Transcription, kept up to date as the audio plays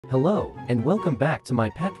Hello, and welcome back to my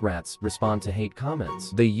Pet Rats Respond to Hate Comments,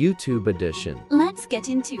 the YouTube edition. Let's get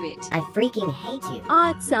into it. I freaking hate you.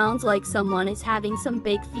 It sounds like someone is having some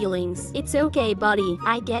big feelings. It's okay, buddy.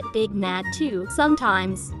 I get big mad too,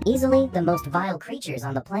 sometimes. Easily the most vile creatures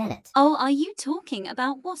on the planet. Oh, are you talking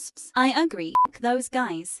about wasps? I agree. Those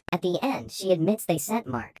guys. At the end, she admits they sent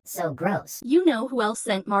Mark. So gross. You know who else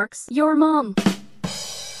sent marks? Your mom.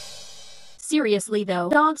 Seriously though,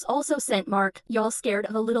 dogs also sent mark. Y'all scared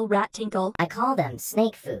of a little rat tinkle? I call them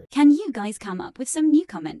snake food. Can you guys come up with some new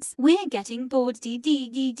comments? We're getting bored.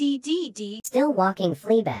 Still walking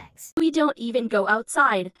flea bags. We don't even go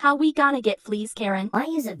outside. How we gonna get fleas, Karen? Why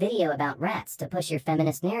use a video about rats to push your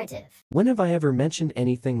feminist narrative? When have I ever mentioned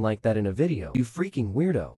anything like that in a video? You freaking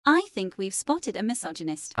weirdo. I think we've spotted a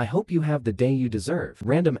misogynist. I hope you have the day you deserve,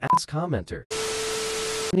 random ass commenter.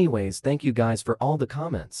 Anyways, thank you guys for all the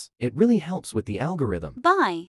comments. It really helps with the algorithm. Bye.